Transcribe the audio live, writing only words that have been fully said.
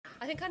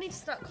think I need to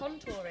start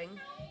contouring.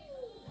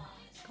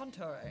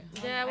 Contouring?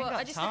 Yeah, well,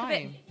 I just look a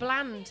bit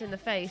bland in the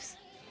face.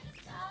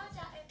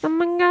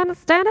 Someone gonna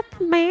stand up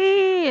for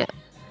me.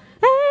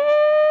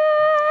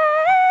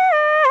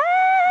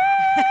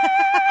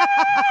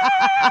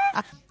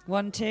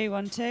 1, 2,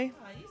 1, 2. Oh, you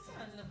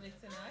sound lovely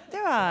tonight. Do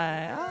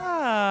I?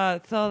 Ah,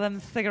 it's all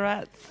them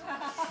cigarettes.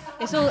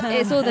 It's all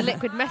the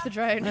liquid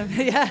methadone.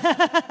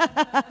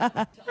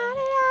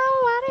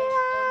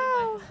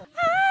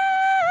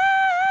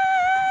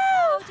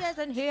 Soldiers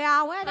in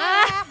here, where they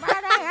at,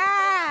 where they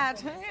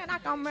at?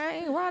 Knock on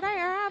me, where they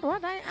at, where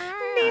they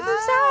at? Need some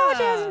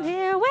soldiers in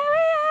here, where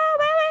we at,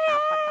 where we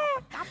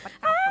at?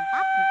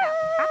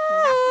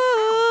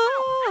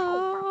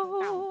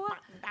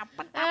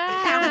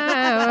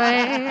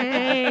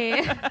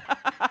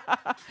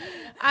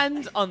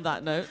 And on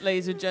that note,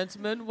 ladies and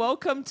gentlemen,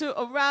 welcome to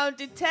Around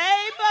the Table.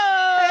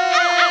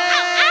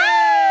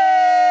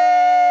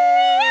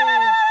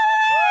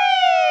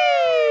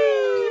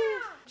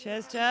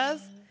 Cheers,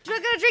 cheers. We're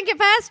going to drink it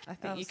first. I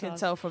think you can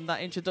tell from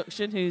that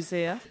introduction who's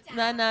here.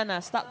 No.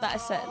 Stop that a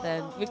sec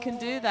then. We can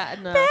do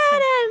that. No.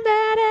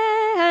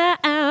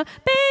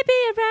 Baby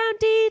around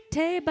the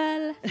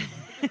table.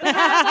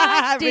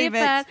 Remix.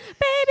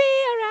 Baby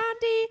around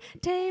the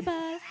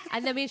table.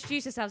 And then we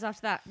introduce ourselves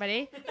after that.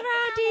 Ready?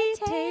 Around the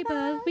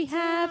table we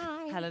have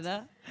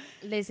Helena.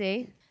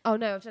 Lizzie. Oh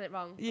no, I've done it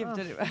wrong. You've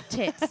done it right.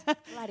 Tits.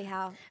 Bloody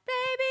hell.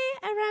 Baby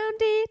around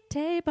the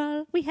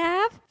table we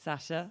have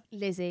Sasha.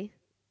 Lizzie.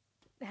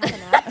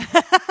 Helena.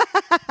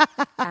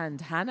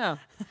 And Hannah.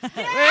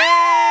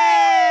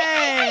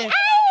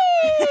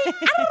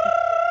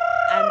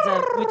 And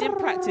we didn't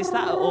practice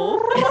that at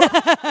all.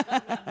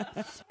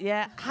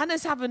 Yeah,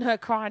 Hannah's having her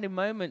crying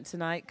moment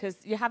tonight because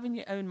you're having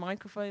your own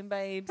microphone,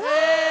 babes.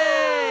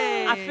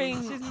 I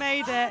think she's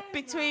made it.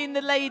 Between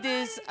the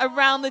ladies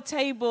around the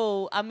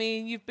table, I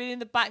mean, you've been in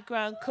the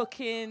background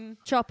cooking,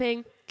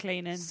 Chopping.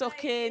 Cleaning.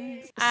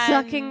 sucking,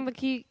 Sucking the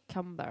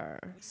cucumber.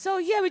 So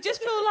yeah, we just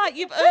feel like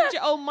you've earned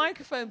your own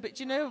microphone. But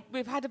you know,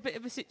 we've had a bit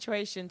of a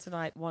situation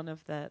tonight. One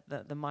of the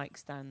mic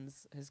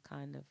stands has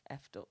kind of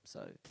effed up.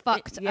 So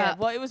Fucked yeah, up.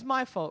 well, it was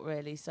my fault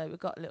really. So we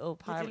got a little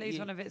Did pirate. you lose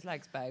one of its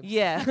legs, babe?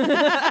 Yeah.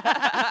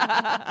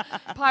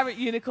 Pirate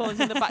unicorns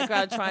in the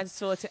background trying to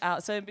sort it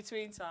out. So in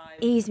between time.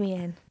 Ease me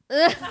in.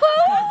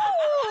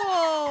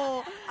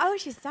 Oh,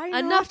 she's so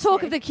Enough naughty.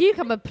 talk of the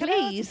cucumber, Can I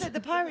also please. say,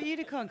 the pirate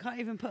unicorn can't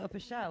even put up a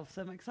shelf,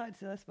 so I'm excited to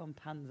see this one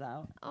pans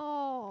out.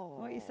 Oh.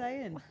 What are you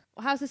saying?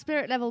 How's the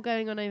spirit level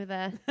going on over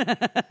there?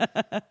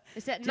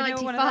 Is it Do you know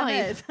what one of them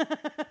 95? is?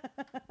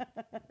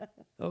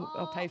 Oh,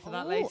 I'll pay for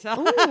that later.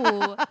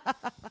 Ooh.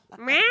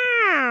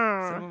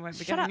 Meow. Someone won't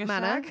be Shut getting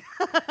up, a Manna.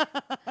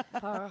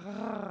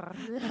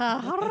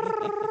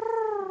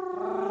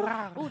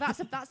 Oh,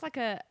 that's like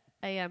a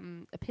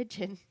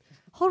pigeon.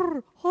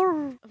 Horror,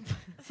 horror.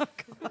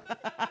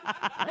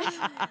 Are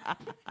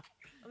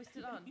we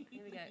still on?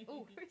 Here we go.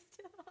 Oh, we're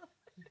still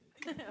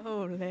on.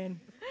 Oh, Lynn.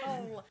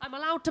 Oh, I'm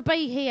allowed to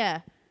be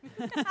here.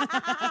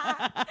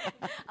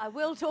 I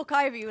will talk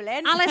over you,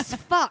 Lynn. Alice,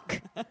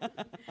 fuck.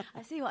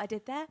 I see what I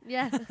did there.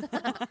 Yeah. Bing,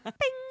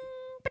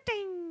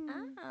 ba-ding.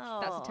 Oh.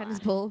 That's a tennis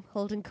ball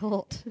holding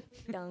court.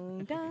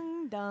 Dung,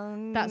 dung,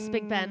 dung. That's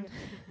Big Ben.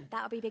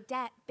 That'll be Big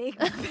Den. Big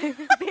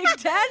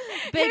Den?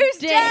 Big Who's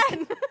dick.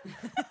 Den?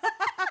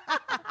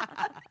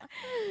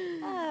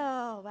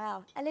 Oh,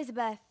 wow.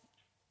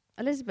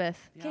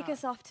 Elizabeth. Kick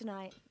us off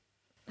tonight.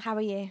 How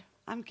are you?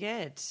 I'm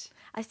good.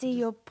 I see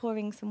you're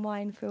pouring some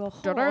wine through a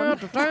horn.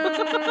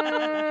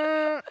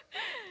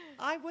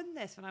 I won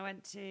this when I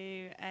went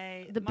to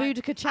The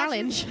Boudica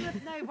Challenge.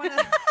 No, one of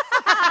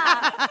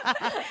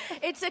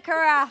It's a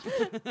carafe.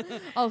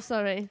 Oh,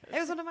 sorry. it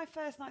was one of my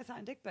first nights out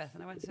in Digbeth,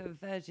 and I went to a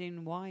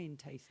virgin wine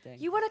tasting.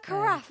 You want a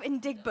carafe in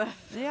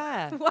Digbeth?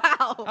 Yeah.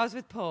 Wow. I was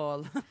with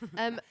Paul.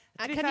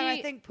 To be Can fair, I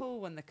you think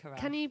Paul won the carafe.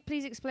 can you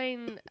please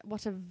explain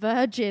what a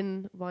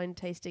virgin wine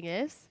tasting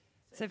is?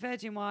 So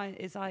virgin wine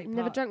is like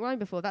Never part- drunk wine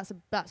before. That's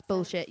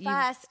bullshit.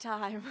 First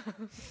time.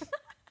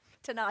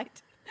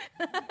 Tonight.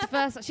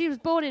 First, she was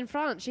born in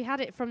France. She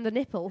had it from the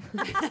nipple.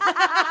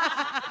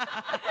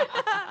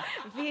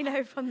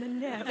 Vino from the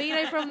nip.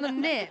 Vino from the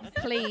nip,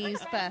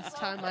 please. First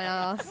time I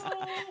asked.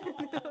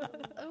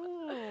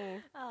 Oh.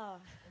 Oh.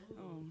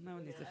 Oh, no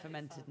one needs a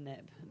fermented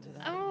nip. Do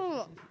that.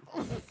 Oh.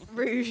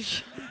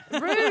 Rouge.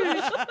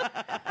 Rouge.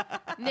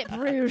 Nip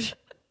rouge.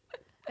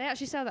 They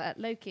actually sell that at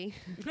Loki.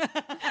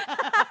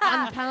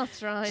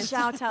 Unpasteurized.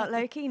 Shout out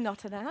Loki,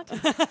 not an ad.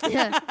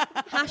 Yeah.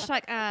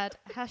 Hashtag ad.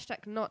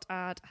 Hashtag not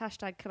ad.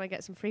 Hashtag can I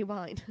get some free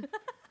wine?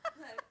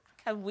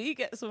 Can we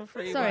get some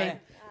free Sorry. wine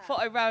for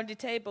a rounded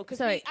table? Because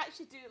Sorry. we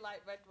actually do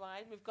like red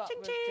wine. We've got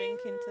we're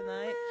drinking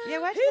tonight. Yeah,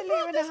 where Who did the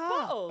brought litre and a this half?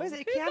 bottle? Was it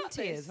Who got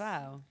Chianti this? as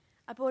well?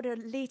 I bought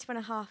 1.5 litres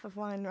of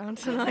wine round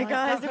tonight,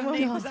 guys.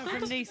 Was that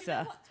from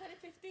Nisa?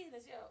 2015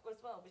 as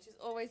well, which is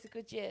always a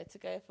good year to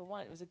go for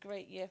wine. It was a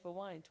great year for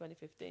wine,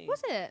 2015.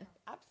 Was it?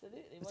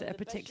 Absolutely. Was one it a of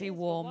the best particularly years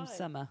for warm wine.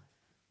 summer?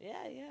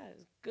 Yeah, it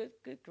was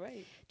good,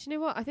 great. Do you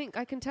know what? I think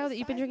I can tell that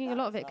you've been drinking a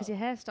lot of it because your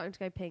hair's starting to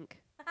go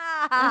pink.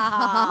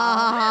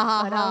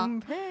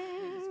 Ba-dum,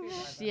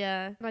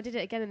 Yeah, and I did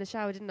it again in the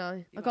shower, didn't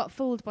I? I got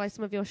fooled by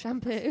some of your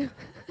shampoo.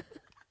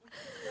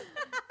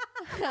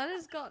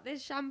 Hannah's got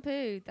this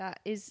shampoo that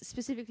is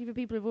specifically for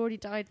people who've already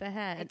dyed their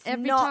hair. It's and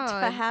every not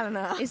time, for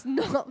Hannah. It's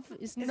not.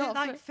 It's Is not. it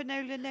like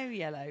Finola No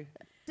Yellow?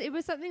 It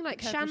was something like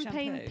Purple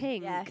champagne shampoo?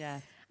 pink. Yes. Yeah.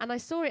 And I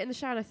saw it in the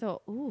shower and I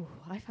thought, ooh,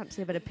 I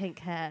fancy a bit of pink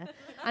hair.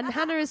 And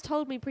Hannah has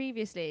told me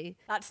previously,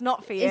 That's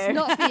not for you. it's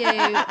not for you.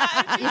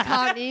 You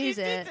can't use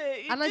You it. did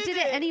it, you And I did did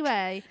it it.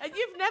 anyway. And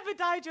you've never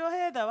dyed your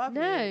hair though, have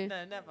No. you?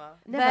 No, never.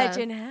 Never.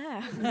 Virgin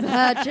hair.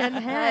 Virgin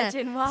hair.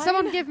 Virgin wine.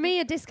 Someone give me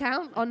a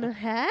discount on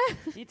hair.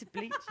 You need to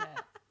bleach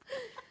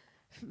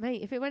it.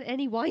 Mate, if it went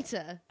any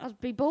whiter, I'd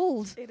be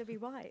bald. It'll be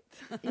white.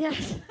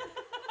 Yes.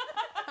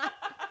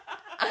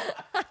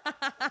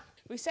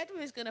 We said we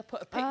was going to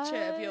put a picture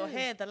of your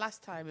hair the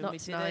last time and Not we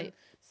tonight. didn't.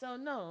 So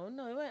no,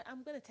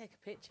 I'm going to take a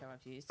picture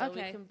of you so we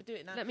Okay. can do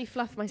it now. Let me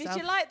fluff myself.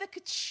 Did you like the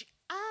Do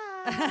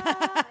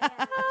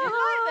you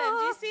like them?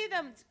 Do you see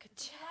them?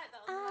 Do you like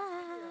that on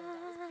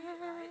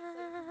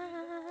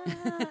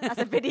the last video?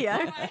 That's a video.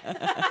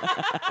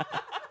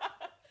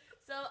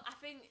 So I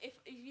think if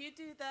you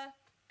do the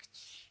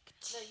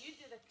you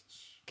do the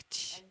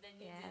and then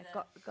you Yeah, do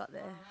the got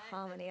the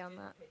harmony on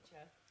that.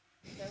 picture.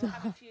 So we'll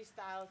have a few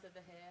styles of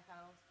the hair.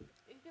 How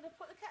you're gonna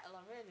put the kettle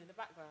on really in the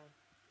background?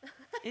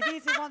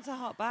 It wants a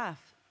hot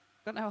bath.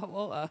 Got no hot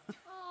water.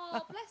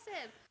 Oh, bless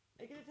him.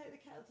 Are you going to take the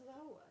kettle to the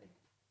hallway?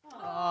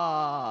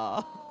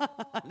 Oh.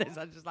 Liz,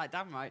 I'm just like,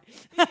 damn right.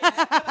 I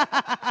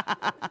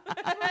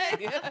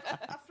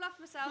fluffed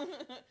myself.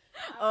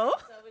 Oh.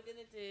 So we're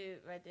gonna do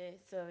ready.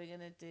 So we're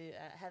gonna do.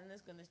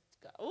 Helena's gonna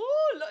go.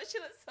 Oh, look, she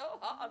looks so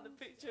hot on the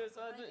picture as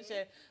well, doesn't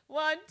she?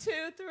 1,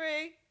 2,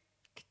 3.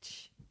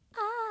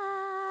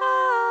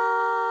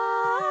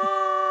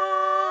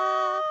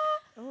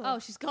 Oh,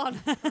 she's gone.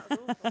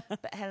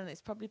 But Helen,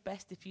 it's probably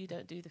best if you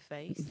don't do the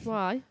face.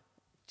 Why?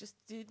 Just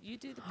do the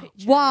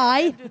picture.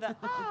 Why? Don't do that.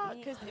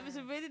 Because it was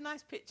a really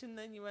nice picture, and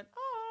then you went.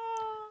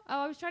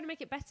 Oh, I was trying to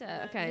make it better.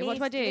 Yeah. Okay, what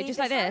do I do? Leave Just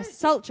the like this?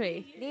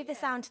 Sultry. Leave the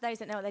sound to those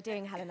that know what they're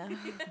doing, Helena.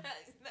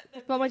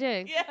 What am I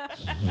doing? Yeah.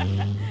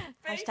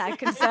 Hashtag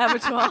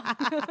conservatoire.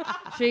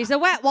 She's a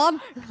wet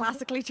one.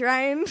 Classically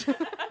trained.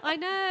 I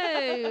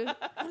know.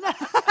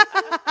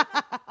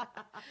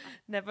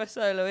 Never a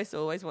soloist.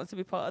 Always wants to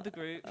be part of the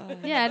group.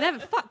 Yeah, never.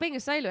 Fuck being a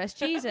soloist.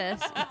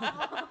 Jesus.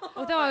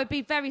 Although I would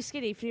be very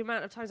skinny for the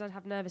amount of times I'd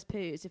have nervous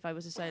poos if I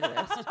was a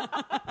soloist.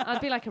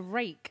 I'd be like a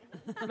rake.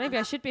 Maybe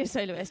I should be a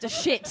soloist. A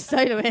shit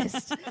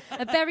soloist.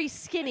 A very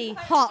skinny,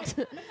 hot,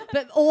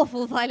 but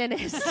awful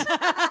violinist.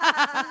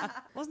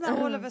 Wasn't that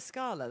Oliver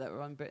Scala that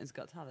were on Britain's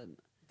Got Talent?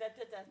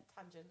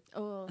 Tangent.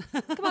 Oh.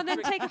 Come on,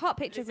 then take a hot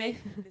picture of me.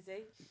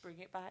 Lizzie, bring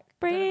it back.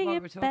 Bring what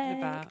it we're talking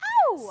back. about.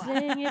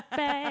 Sling it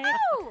back.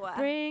 Ow.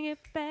 Bring it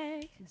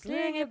back.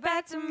 Sling it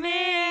back to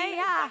me.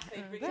 Yeah.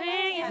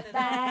 Bring it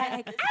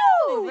back.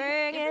 Ow.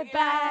 Bring it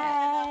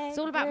back. It's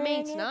all about me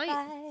Bring it tonight.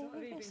 back.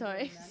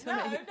 Sorry. No,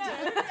 Sorry. no.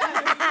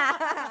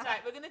 Right,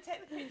 we're going to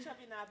take the picture of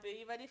you now, Boo.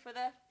 You ready for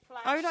the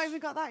flash? Oh, we've not even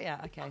got that yet?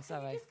 Okay, Can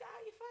sorry. you just get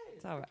out your phone?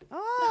 It's all right.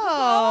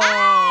 Oh!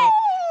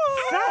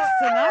 Sass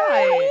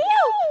tonight.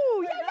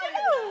 We've never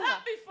done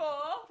that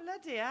before.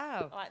 Bloody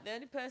hell. All right, the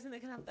only person that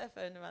can have their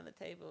phone around the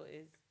table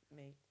is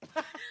me.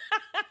 I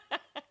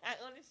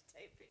want to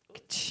take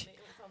pictures.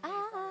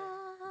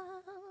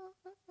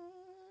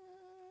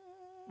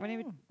 When are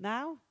we,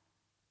 now?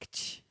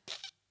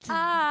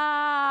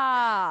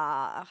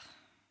 Ah.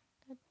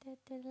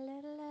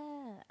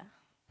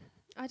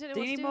 I don't know Do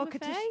what you to need do more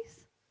with my Katish-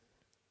 face.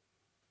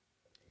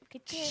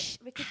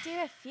 We could do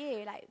a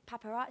few like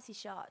paparazzi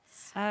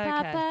shots. Okay.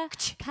 Papa,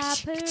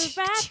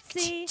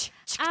 paparazzi,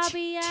 I'll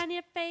be on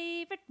your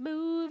favorite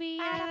movie,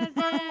 and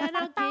then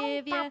I'll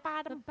give you.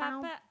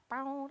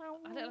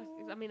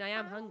 I mean, I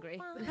am hungry.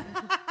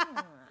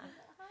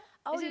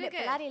 Oh, Is you it look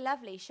good? bloody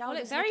lovely.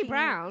 Shoulders very looking,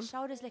 brown.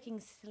 Shoulders looking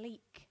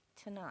sleek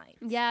tonight.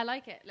 Yeah, I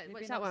like it. What's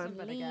been that off one?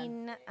 sunbed again?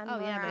 Lean and Oh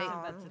yeah,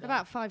 brown. mate.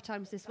 About 5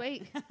 times this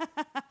week.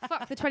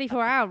 Fuck the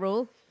 24-hour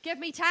rule. Give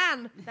me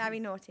tan. Very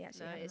naughty,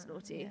 actually. No, it is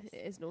naughty. Yes,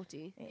 It is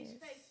naughty. it is.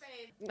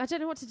 I don't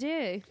know what to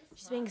do.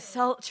 She's being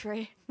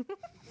sultry.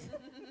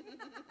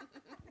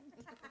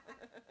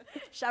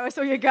 Show us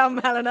all your gum,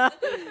 Helena.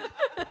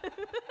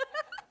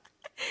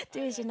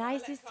 Do us your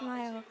nicest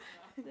smile.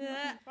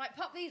 Right,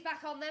 pop these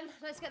back on then.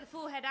 Let's get the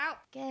forehead out.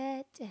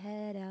 Get your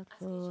head out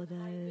for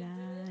the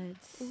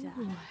lights.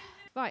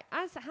 Right,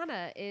 as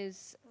Hannah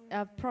is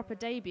a proper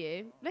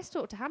debut, let's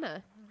talk to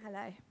Hannah.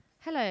 Hello.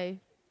 Hello.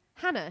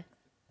 Hannah,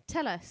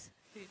 tell us.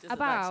 Who doesn't like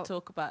About- to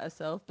talk about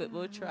herself, but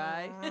we'll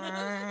try. Can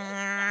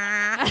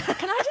I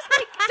just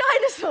make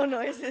dinosaur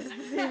noises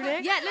this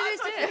evening? Yeah,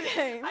 let's do it.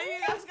 Okay. Are you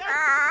guys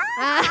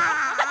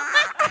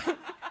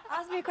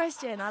Ask me a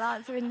question. I'll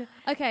answer in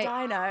Okay,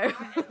 dino.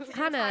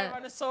 Hannah,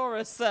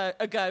 Tyrannosaurus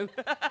ago.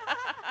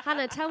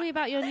 Hannah, tell me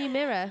about your new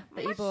mirror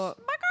that you bought.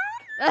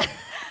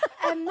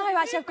 No,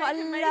 actually, I've got a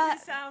amazing lot.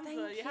 sounds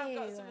though. Thank You have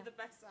got you. some of the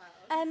best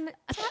sounds.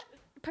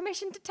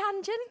 Permission to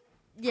tangent?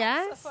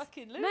 Yes.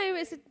 Fucking No,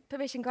 it's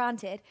Permission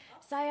granted.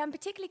 So I'm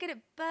particularly good at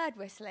bird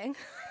whistling.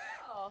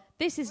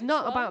 this is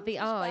not about the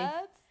eye.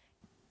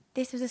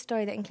 This was a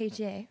story that includes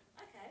you. Okay.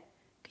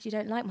 Because you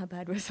don't like my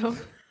bird whistle.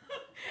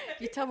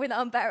 You told me that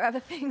I'm better at other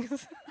things.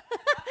 Is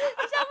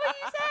that what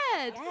you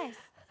said? Yes.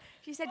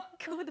 She said,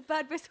 call the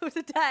bird whistles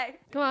a day.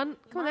 Come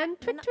on then.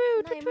 Twit no,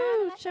 twoo, twit no,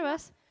 twoo. no, Show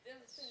us.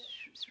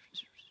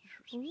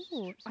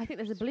 Ooh, I think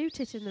there's a blue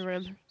tit in the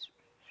room.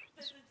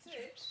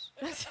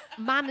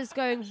 Man is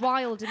going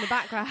wild in the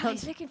background.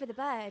 He's looking for the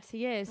bird.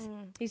 He is.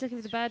 He's looking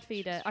for the bird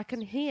feeder. I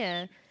can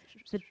hear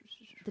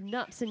the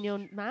nuts in your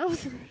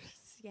mouth.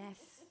 Yes,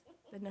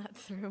 the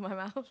nuts are in my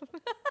mouth.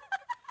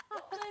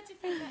 What bird do you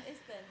think that is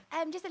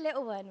then? Just a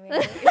little one,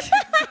 really.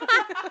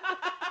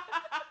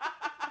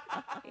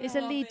 It's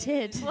a lead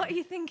tid. What are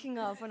you thinking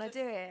of when I do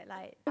it?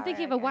 Like, I'm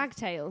thinking of a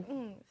wagtail.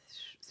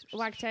 A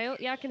wagtail.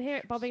 Yeah, I can hear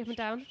it bobbing up and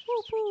down.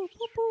 Woo, woo,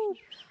 woo, woo.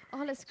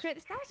 Oh, let's create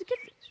this. That was a good.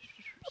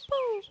 Woo,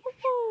 woo, woo,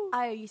 woo.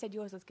 Oh, you said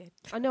yours was good.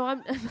 I know.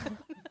 I'm.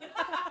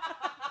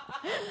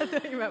 I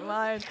thought you meant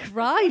mine.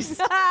 Christ.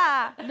 No.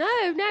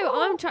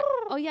 I'm trying.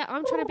 Oh yeah,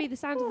 I'm trying to be the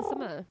sound of the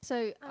summer.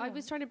 So I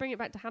was trying to bring it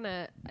back to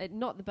Hannah.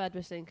 Not the bird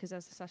whistling, because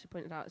as Sasha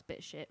pointed out, it's a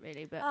bit shit,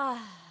 really. But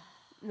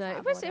no,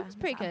 it was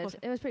pretty good.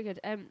 It was pretty good.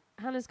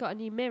 Hannah's got a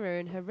new mirror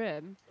in her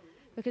room,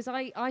 because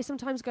I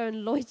sometimes go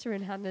and loiter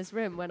in Hannah's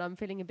room when I'm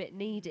feeling a bit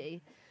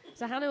needy.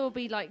 So Hannah will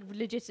be like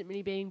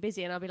legitimately being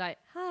busy, and I'll be like,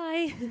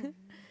 "Hi,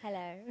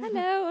 Hello.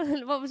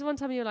 hello." What was one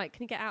time you were like,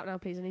 "Can you get out now,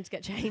 please? I need to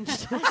get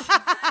changed."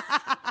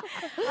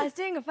 I was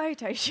doing a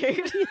photo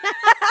shoot.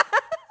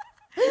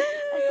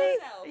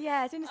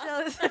 I was doing a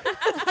little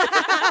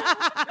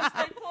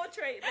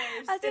Portrait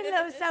babes. I was doing a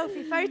little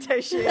selfie photo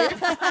shoot.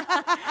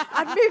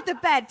 I'd moved the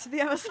bed to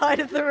the other side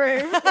of the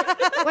room.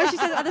 When she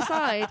said the other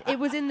side, it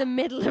was in the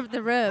middle of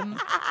the room.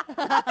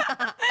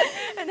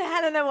 And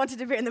Helena wanted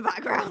to be in the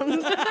background.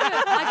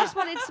 I just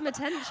wanted some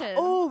attention.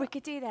 Oh, we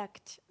could do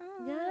that.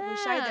 Yeah.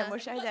 We'll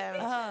show them.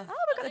 Oh,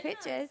 we've got the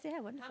pictures. Yeah,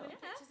 wonderful. How many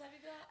pictures have you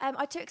got?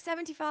 I took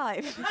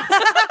 75.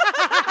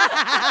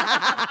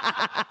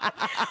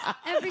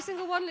 Every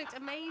single one looked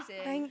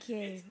amazing. Thank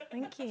you.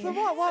 For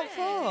what? What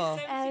for?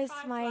 It's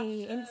my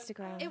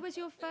Instagram. It was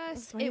your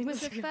first. my It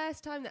was the Instagram.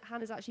 first time that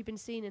Hannah's actually been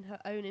seen in her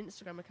own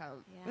Instagram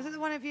account. Yeah. Was it the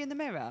one of you in the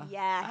mirror?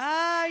 Yes.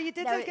 Oh, you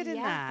did There look wa- good in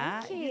yeah,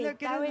 that. Thank you. You look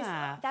good there in was,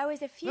 that. There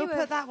was a few. We'll put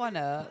of- that one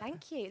up.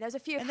 Thank you. There was a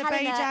few In of the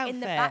beige Helena in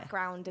the outfit.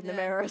 background in the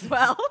mirror as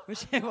well.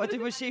 What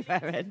was she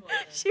wearing?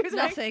 She was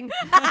wearing- Nothing.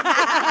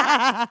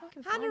 Hannah,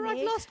 Hannah,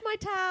 I've lost my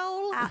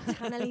towel.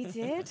 Hannah Lee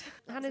did.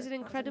 Hannah's an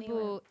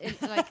incredible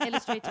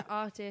illustrator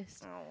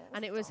artist,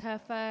 and it was her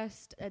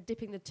first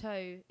dipping the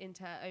toe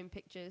into her own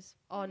pictures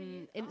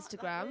on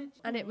Instagram,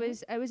 and it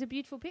was a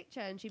beautiful picture.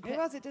 And she put, It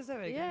was. It does look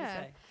really good.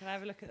 Yeah. Say. Can I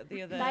have a look at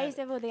the other? Those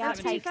are all the And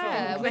to be outtakes.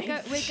 fair,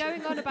 that we're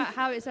going on about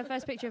how it's her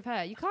first picture of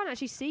her. You can't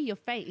actually see your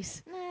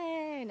face.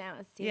 No,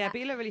 I'll see Yeah, that.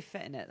 but you look really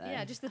fit in it though.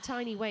 Yeah, just the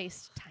tiny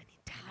waist. Tiny.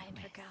 Oh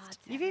my God.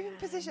 You've even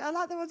positioned. I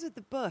like the ones with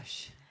the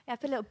bush. Yeah, I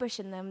put a little bush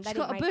in them. They She's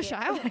didn't got a make bush it.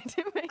 out. They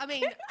didn't make I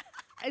mean,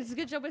 it's a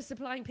good job we're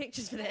supplying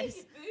pictures for this.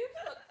 Boobs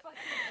look fucking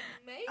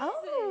amazing.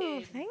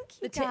 Oh, thank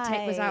you. The tit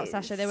tape was out,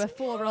 Sasha. There were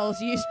 4 rolls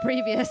used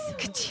previous.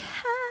 Ka-cha.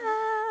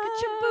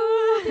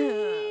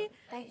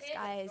 Thanks,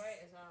 guys.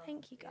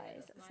 Thank you,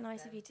 guys. That's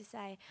nice of you to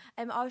say.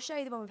 I'll show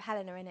you the one with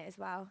Helena in it as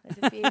well. There's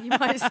a few. You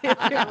might see a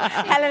few.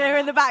 Helena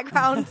in the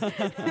background.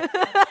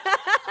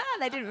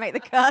 They didn't make the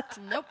cut.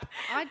 Nope.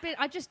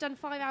 I'd just done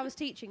 5 hours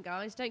teaching,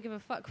 guys. Don't give a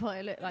fuck what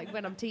I look like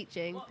when I'm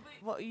teaching.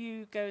 What are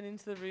you going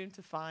into the room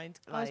to find?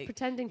 I was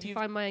pretending to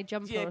find my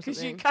jumper Yeah, or because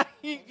something.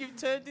 you've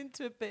turned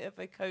into a bit of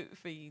a coat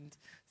fiend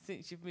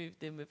since you've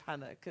moved in with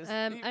Hannah.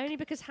 Only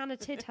because Hannah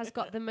Tidd has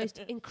got the most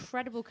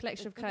incredible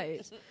collection of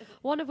coats,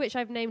 one of which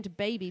I've named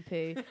Baby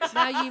Poo.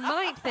 Now, you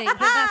might think that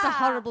that's a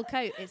horrible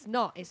coat. It's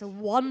not. It's a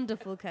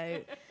wonderful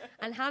coat.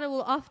 And Hannah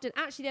will often...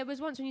 Actually, there was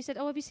once when you said,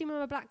 "Oh, have you seen where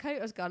my black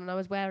coat has gone?" And I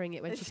was wearing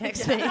it when she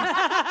texted me. And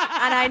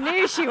I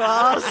knew she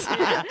was.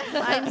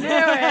 I knew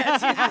it.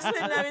 she has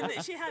been knowing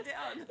that she had it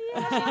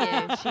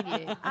on. She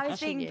knew. I was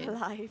She being knew.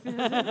 polite.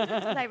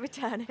 They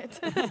return it.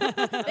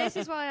 This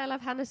is why I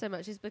love Hannah so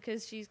much, is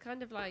because she's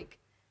kind of like...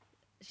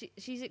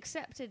 She's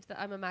accepted that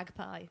I'm a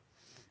magpie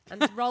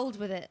and rolled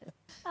with it.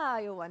 Oh,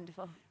 you're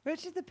wonderful.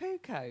 Which is the poo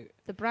coat?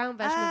 The brown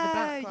version of the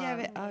black one.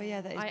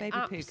 Yeah, that is baby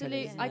poo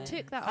colour. I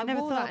took that. I I never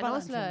wore thought that in about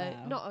that Oslo. until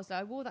now. Not Oslo.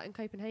 I wore that in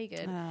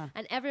Copenhagen, Ah.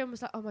 and everyone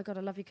was like, "Oh my god,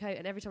 I love your coat."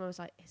 And every time I was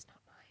like, "It's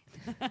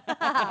not mine.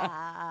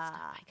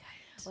 Ah, My coat."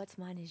 what's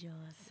mine is yours.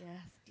 Yeah.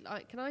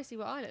 Like, can I see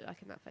what I look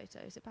like in that photo?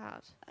 Is it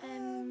bad?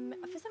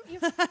 For some,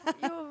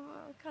 you're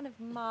kind of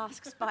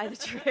masked by the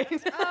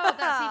truth. Oh,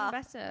 that's even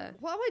better.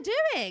 What am I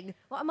doing?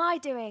 What am I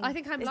doing? I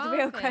think I'm is laughing. the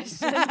real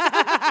question.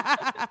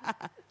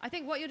 I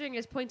think what you're doing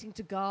is pointing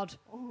to God.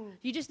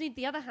 You just need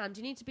the other hand.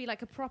 You need to be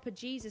like a proper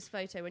Jesus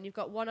photo when you've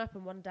got one up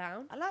and one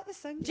down. I like the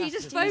sunglasses.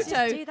 Jesus Jesus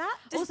photo. do that?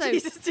 Does Also,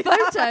 Jesus do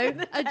photo.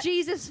 that? A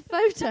Jesus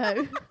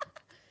photo.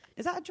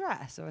 Is that a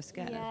dress or a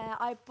skirt? Yeah,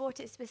 I bought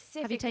it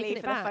specifically taken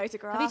it for back? the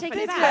photograph. Have you taken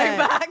and it it's back?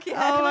 going back.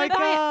 Yeah. Oh my Can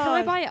I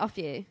god! buy it off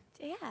you?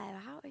 Yeah,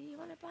 how you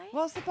want to buy it?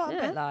 What's the bottom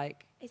Yeah. bit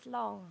like? It's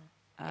long.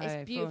 It's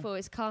Oh, beautiful.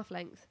 It's calf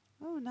length.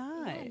 Oh,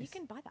 nice. Yeah, you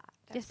can buy that.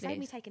 Yes, Save me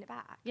please. taking it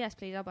back. Yes,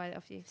 please. I'll buy it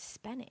off you.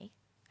 Spenny,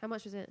 How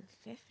much was it?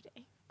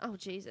 50. Oh,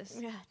 Jesus.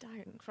 Yeah,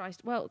 don't.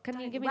 Christ. Well, can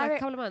you Don't give me wear like a it-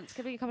 couple of months?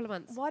 Give me a couple of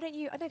months. Why don't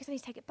you? I know because I need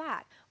to take it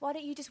back. Why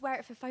don't you just wear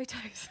it for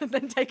photos and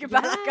then take it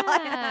back?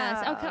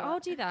 Yes. Okay, I'll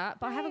do that,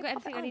 but I haven't Right,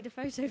 got pop it anything I on. need a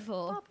photo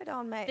for. Pop it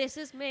on, mate. This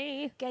is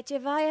me. Get your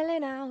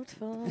violin out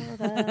for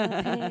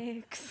the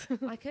pics.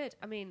 I could.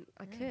 I mean,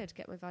 I could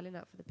get my violin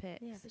out for the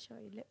pics. Yeah, for sure.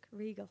 You look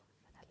regal.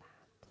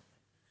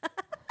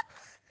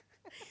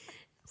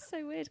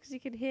 So weird because you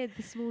can hear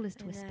the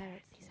smallest whisper. I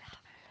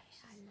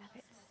love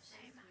it so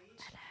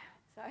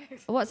much.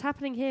 So What's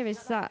happening here is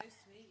that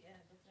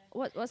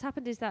what's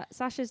happened is that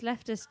Sasha's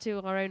left us to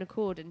our own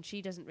accord, and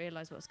she doesn't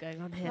realise what's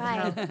going on here.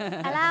 right.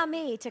 Allow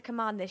me to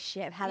command this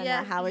ship. Helena,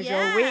 Yes, how was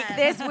your week yeah.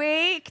 this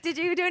week? Did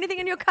you do anything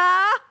in your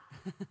car?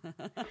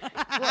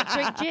 What,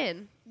 drink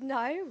gin?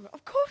 No,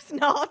 of course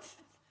not.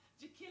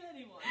 Did you kill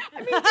anyone?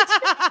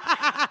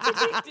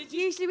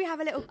 Usually we have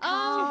a little car.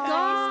 Oh,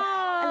 guys.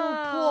 A little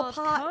poor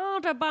part. car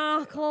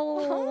debacle.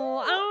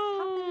 What's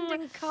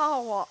happened in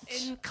car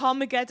watch? In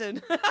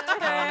Carmageddon.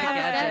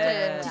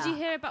 Armageddon. Did you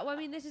hear about? Well, I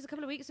mean, this is a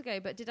couple of weeks ago,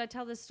 but did I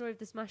tell the story of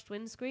the smashed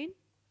windscreen?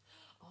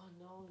 Oh,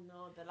 no.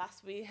 The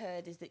last we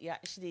heard is that you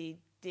actually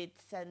did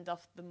send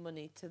off the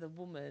money to the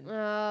woman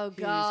Oh whose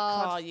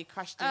God! car you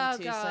crashed Oh,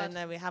 into. So, God.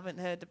 no, we haven't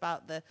heard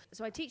about the...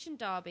 So I teach in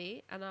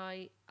Derby, and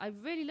I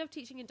really love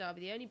teaching in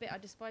Derby. The only bit I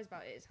despise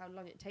about it is how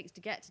long it takes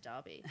to get to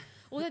Derby.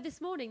 Although this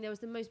morning there was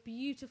the most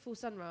beautiful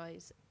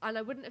sunrise, and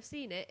I wouldn't have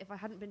seen it if I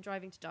hadn't been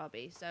driving to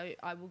Derby. So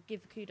I will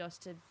give kudos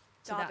to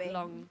Derby. that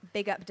long.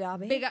 Big up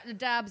Derby. Big up the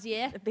Dabs,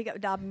 yeah. Big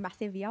up Derby,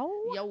 massive yo.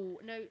 Yo,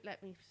 no,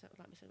 let me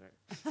cigarette.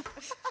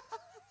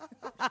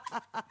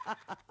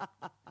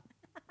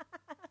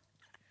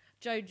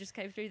 Joe just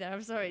came through there.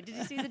 I'm sorry. Did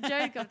you see the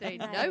Joe come through?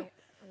 No.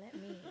 Let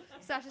me.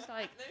 Sasha's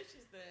like, No,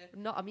 she's there.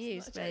 not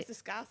amused, mate. It's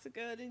a Scouser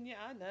girl in you,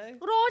 I know.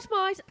 Right,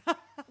 mate.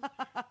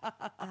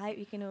 I hope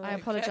you can all. I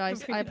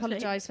apologise. I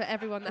apologise for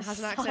everyone that has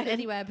an accent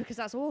anywhere because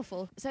that's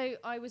awful. So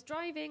I was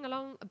driving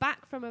along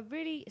back from a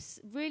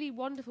really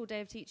wonderful day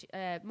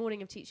of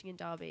morning of teaching in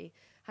Derby.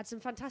 Had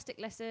some fantastic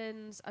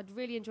lessons. I'd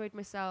really enjoyed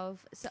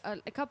myself. So,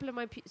 a couple of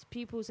my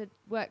pupils had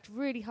worked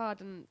really hard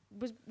and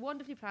was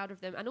wonderfully proud of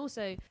them. And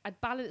also,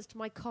 I'd balanced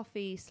my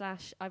coffee /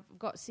 I've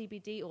got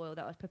CBD oil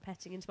that I was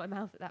pipetting into my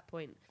mouth at that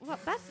point. Well,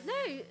 that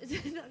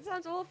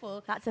sounds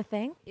awful. That's a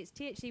thing. It's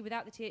THC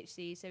without the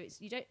THC, so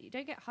you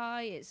don't get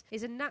high.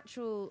 It's a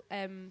natural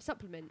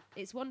supplement.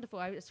 It's wonderful.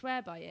 I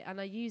swear by it,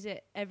 and I use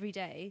it every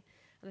day.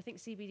 And I think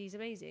CBD is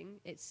amazing.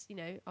 It's,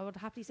 I would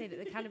happily say that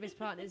the cannabis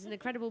plant is an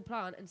incredible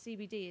plant, and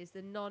CBD is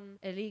the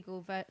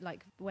non-illegal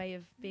way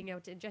of being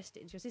able to ingest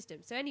it into your system.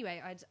 So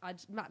anyway,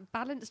 I'd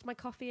balanced my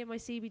coffee and my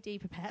CBD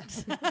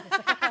pipette,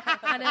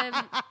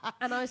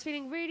 and I was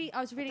feeling really. I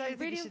was I feeling don't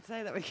think really. you should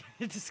say that we're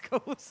going to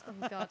schools.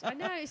 Oh God, I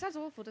know it sounds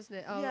awful, doesn't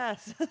it? Oh,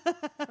 Yes.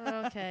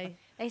 okay.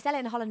 They sell it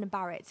in Holland and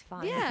Barrett. It's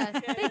fine. Yeah,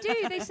 they do.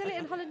 They sell it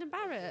in Holland and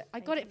Barrett. I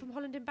got it from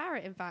Holland and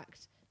Barrett, in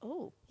fact.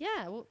 Oh.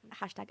 Yeah. Well,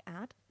 Hashtag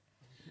ad.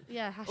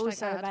 yeah. Hashtag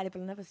Also ad.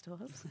 available in other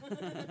stores.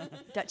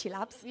 Dutchy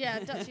Labs. Yeah,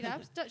 Dutchy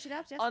Labs. Dutchy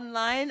Labs. Yeah.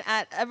 Online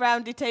at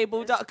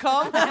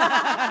aroundytable.com.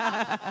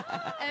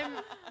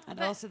 And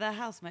also their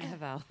housemate,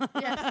 Havel.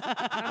 Yes,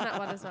 and that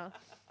one as well.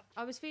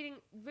 I was feeling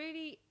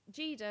really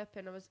G'd up,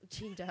 and I was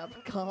G'd up.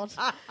 God,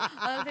 I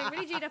was feeling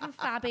really G'd up and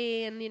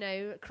fabby,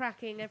 and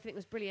cracking. Everything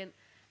was brilliant.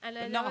 And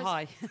then But not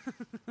high.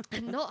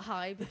 Not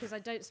high because I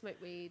don't smoke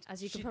weed,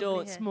 as you She can probably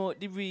don't hear. smoke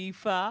the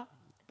reefer.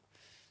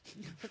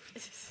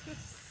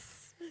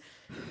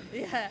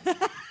 Yeah.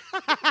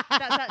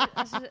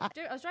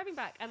 I was driving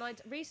back, and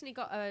I'd recently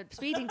got a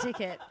speeding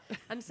ticket,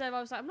 and so I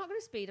was like, I'm not going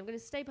to speed. I'm going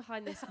to stay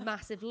behind this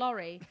massive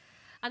lorry.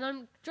 And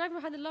I'm driving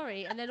behind the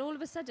lorry, and then all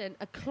of a sudden,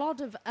 a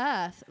clod of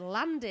earth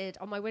landed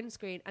on my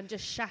windscreen and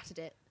just shattered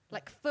it.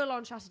 Like, full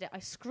on shattered it. I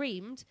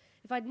screamed.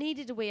 If I'd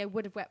needed a wee, I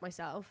would have wet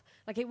myself.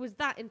 Like, it was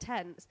that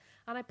intense.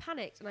 And I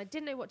panicked, and I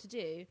didn't know what to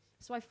do.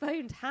 So I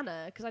phoned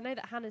Hannah, because I know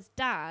that Hannah's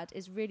dad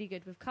is really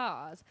good with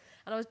cars.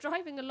 And I was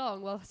driving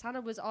along while Hannah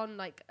was on,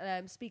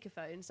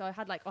 speakerphone. So I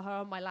had, her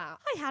on my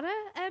lap. Hi,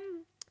 Hannah.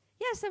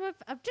 Yeah, so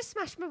I've just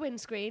smashed my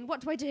windscreen. What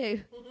do I do?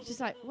 She's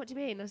like, what do you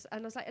mean? And I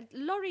was like,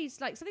 lorry's,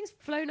 something's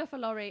flown off a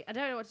lorry. I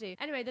don't know what to do.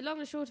 Anyway, the long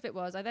and short of it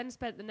was, I then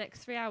spent the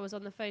next 3 hours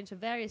on the phone to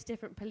various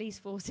different police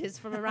forces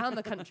from around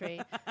the country.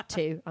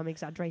 2, I'm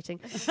exaggerating.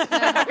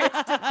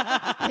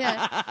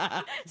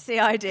 Yeah.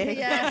 CID.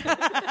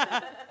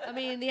 Yeah. I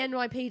mean, the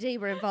NYPD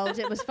were involved.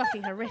 It was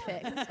fucking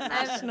horrific.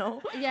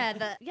 National.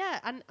 And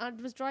I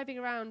was driving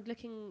around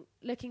looking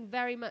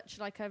very much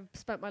like I've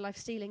spent my life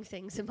stealing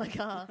things in my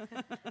car.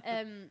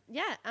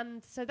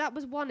 And so that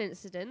was one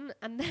incident,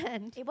 and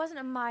then It wasn't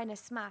a minor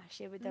smash.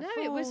 It was the No,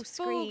 full it was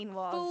screen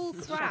full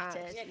was crack.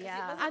 shattered.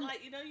 Yeah, 'cause it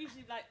wasn't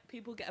usually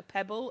people get a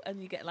pebble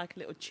and you get a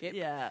little chip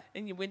Yeah.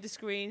 in your window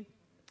screen.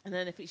 And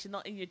then if it's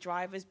not in your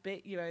driver's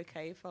bit, you're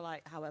okay for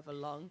like however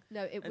long.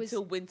 No, it was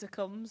until winter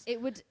comes.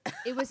 It was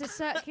a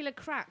circular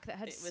crack that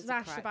had It was a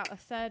smashed crack. about a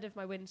third of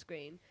my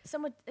windscreen.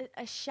 Someone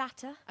a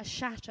shatter. A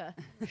shatter.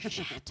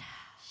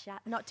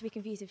 Shatter. Not to be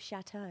confused with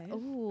chateau.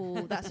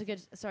 Oh, that's a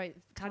good. Sorry,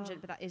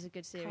 tangent, but that is a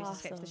good series.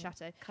 Escape to the Castle.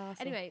 Chateau.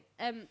 Castle. Anyway,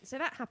 so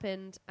that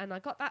happened, and I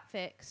got that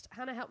fixed.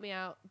 Hannah helped me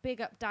out.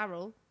 Big up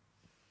Daryl,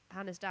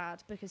 Hannah's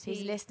dad, because He's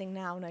he. listening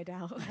now, no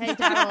doubt. Hey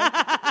Daryl.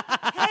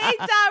 Hey,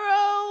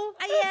 Daryl.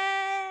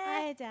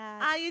 Hi,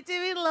 Dad. How you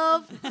doing,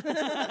 love?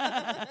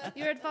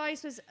 Your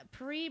advice was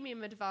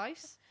premium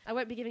advice. I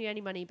won't be giving you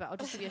any money, but I'll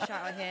just give you a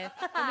shout out here.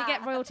 When we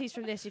get royalties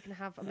from this, you can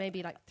have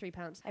maybe like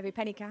 £3. Every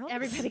penny counts.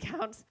 Every penny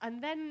counts.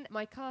 And then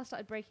my car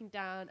started breaking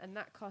down, and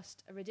that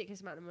cost a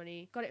ridiculous amount of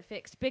money. Got it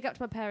fixed. Big up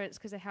to my parents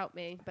because they helped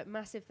me, but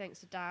massive thanks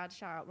to Dad.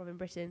 Shout out Robin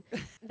Britton.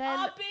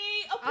 Then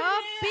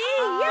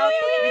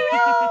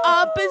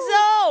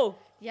Bizzo.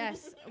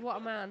 yes, what a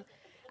man.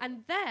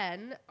 And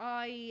then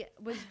I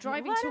was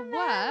driving What to a man,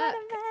 work what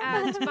a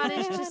man, and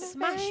managed to what a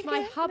smash my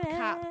make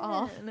hubcap man.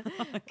 off.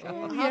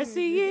 Oh, yes,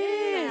 he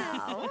is.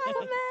 What a man.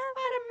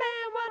 What a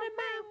man, what a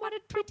man, what a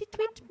tweety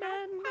tweet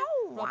man.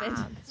 Robin.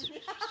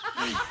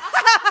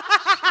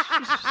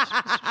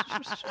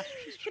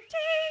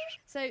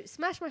 So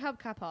smashed my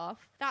hubcap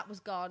off. That was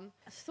gone.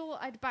 I thought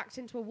I'd backed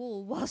into a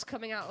wall whilst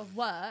coming out of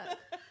work.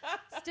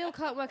 Still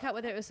can't work out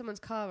whether it was someone's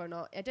car or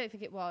not. I don't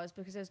think it was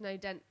because there was no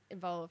dent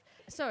involved.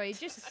 Sorry,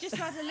 just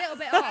to add a little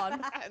bit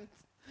on.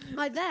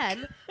 I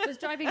then was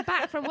driving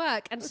back from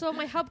work and saw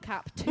my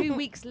hubcap 2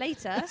 weeks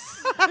later.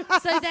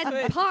 So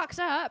then parked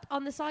up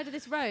on the side of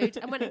this road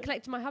and went and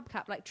collected my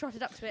hubcap, like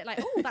trotted up to it, like,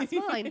 oh, that's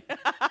mine.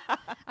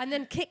 And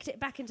then kicked it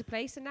back into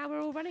place, and now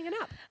we're all running it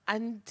up.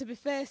 And to be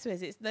fair,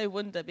 Swizz, it's no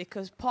wonder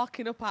because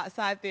parking up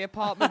outside the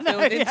apartment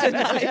building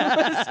tonight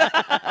was...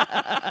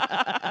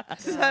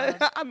 So,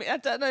 I mean, I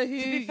don't know who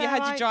you fair,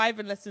 had your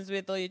driving lessons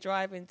with or your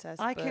driving test.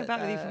 I came but,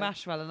 back with you from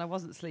Ashwell and I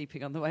wasn't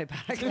sleeping on the way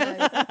back. She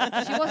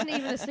wasn't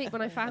even asleep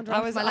when I found her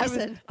after my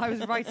lesson. I was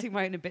writing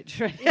my own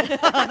obituary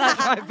on that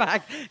drive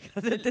back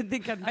because I didn't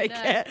think I'd make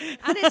it.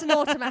 And it's an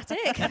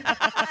automatic.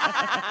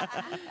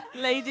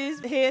 Ladies,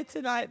 here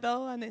tonight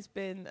though, and it's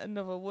been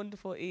another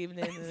wonderful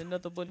evening and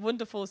another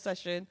wonderful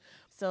session.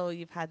 So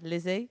you've had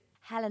Lizzie.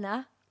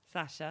 Helena.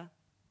 Sasha.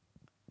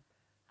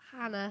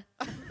 Hannah.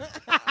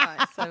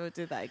 Right, so we'll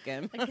do that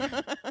again.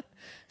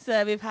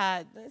 So we've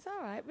had, it's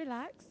all right,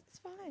 relax. It's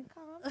fine,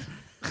 calm.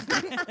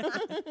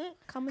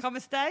 Come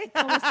and stay.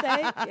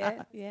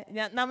 Namaste.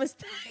 Yeah.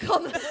 Namaste.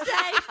 Come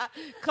stay.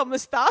 ¿Cómo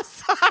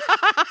estás?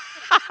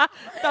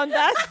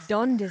 ¿Dónde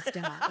Donde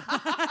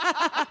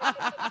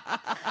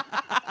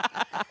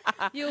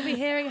You'll be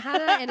hearing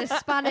Hannah in a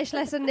Spanish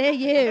lesson near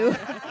you.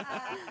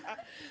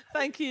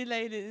 Thank you,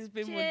 ladies. It's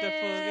been Cheers.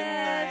 wonderful. Good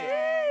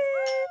night.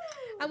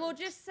 And we'll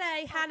just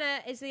say Hannah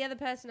is the other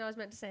person I was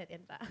meant to say at the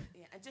end of that.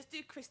 Yeah, and just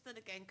do crystal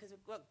again because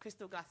we've got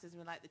crystal glasses and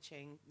we like the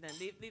ching. No,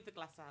 leave the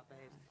glass out,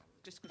 babe.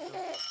 Just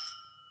crystal.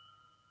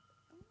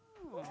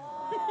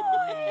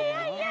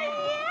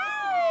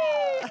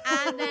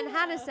 And then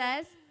Hannah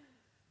says,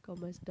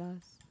 ¿Cómo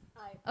estás?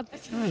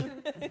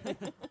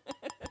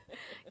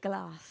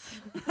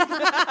 Glass.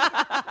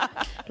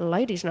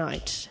 Ladies'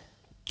 night.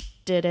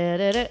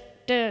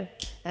 Du-du-du-du-du.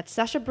 At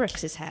Sasha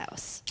Brooks'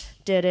 house.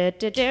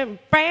 Du-du-du-du.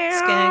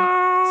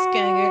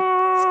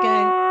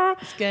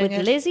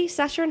 With Lizzie,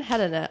 Sasha, and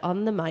Helena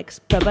on the mics.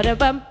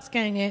 Bum-ba-da-bum.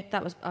 Skang it.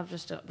 That was. I've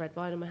just got red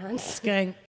wine in my hands. Skang.